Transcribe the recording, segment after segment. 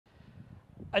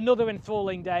Another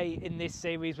enthralling day in this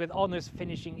series, with honours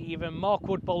finishing even. Mark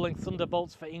Wood bowling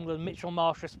thunderbolts for England, Mitchell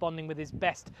Marsh responding with his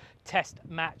best test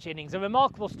match innings. A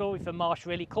remarkable story for Marsh,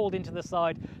 really, called into the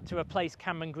side to replace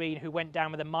Cameron Green, who went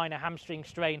down with a minor hamstring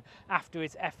strain after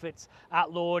his efforts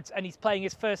at Lords, and he's playing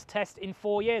his first test in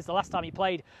 4 years. The last time he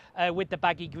played with the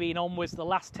baggy green on was the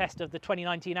last test of the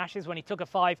 2019 Ashes, when he took a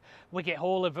 5-wicket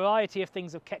haul. A variety of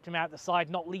things have kept him out the side,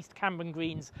 not least Cameron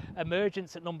Green's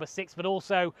emergence at number 6, but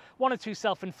also one or two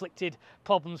self-inflicted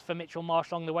problems for Mitchell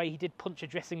Marsh along the way. He did punch a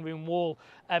dressing room wall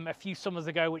a few summers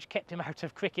ago, which kept him out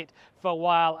of cricket for a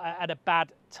while at a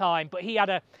bad time. But he had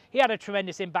a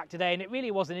tremendous impact today, and it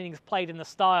really was an innings played in the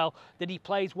style that he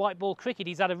plays white ball cricket.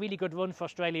 He's had a really good run for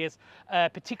Australia's,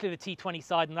 particularly the T20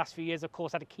 side in the last few years. Of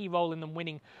course, had a key role in them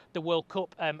winning the World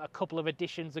Cup a couple of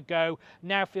editions ago.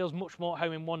 Now feels much more at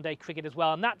home in one-day cricket as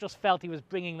well, and that just felt he was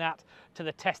bringing that to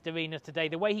the Test arena today.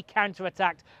 The way he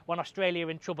counter-attacked when Australia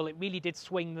were in trouble, it really did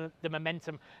swing the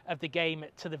momentum of the game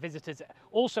to the visitors.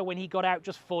 Also, when he got out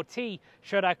just for tea,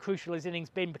 showed how crucial his innings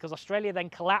been, because Australia then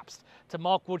collapsed to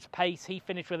Mark Wood's pace. He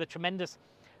finished with a tremendous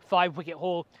 5-wicket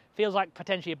haul. Feels like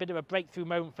potentially a bit of a breakthrough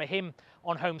moment for him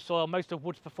on home soil. Most of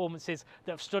Wood's performances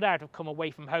that have stood out have come away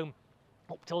from home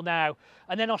up till now.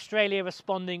 And then Australia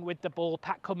responding with the ball.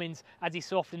 Pat Cummins, as he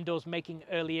so often does, making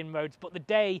early inroads. But the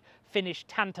day finished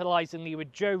tantalisingly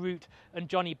with Joe Root and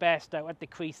Johnny Bairstow at the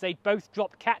crease. They both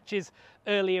dropped catches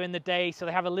earlier in the day, so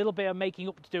they have a little bit of making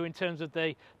up to do in terms of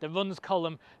the runs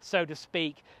column, so to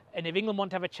speak. And if England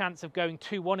want to have a chance of going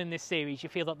 2-1 in this series, you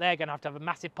feel that they're going to have a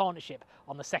massive partnership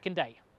on the second day.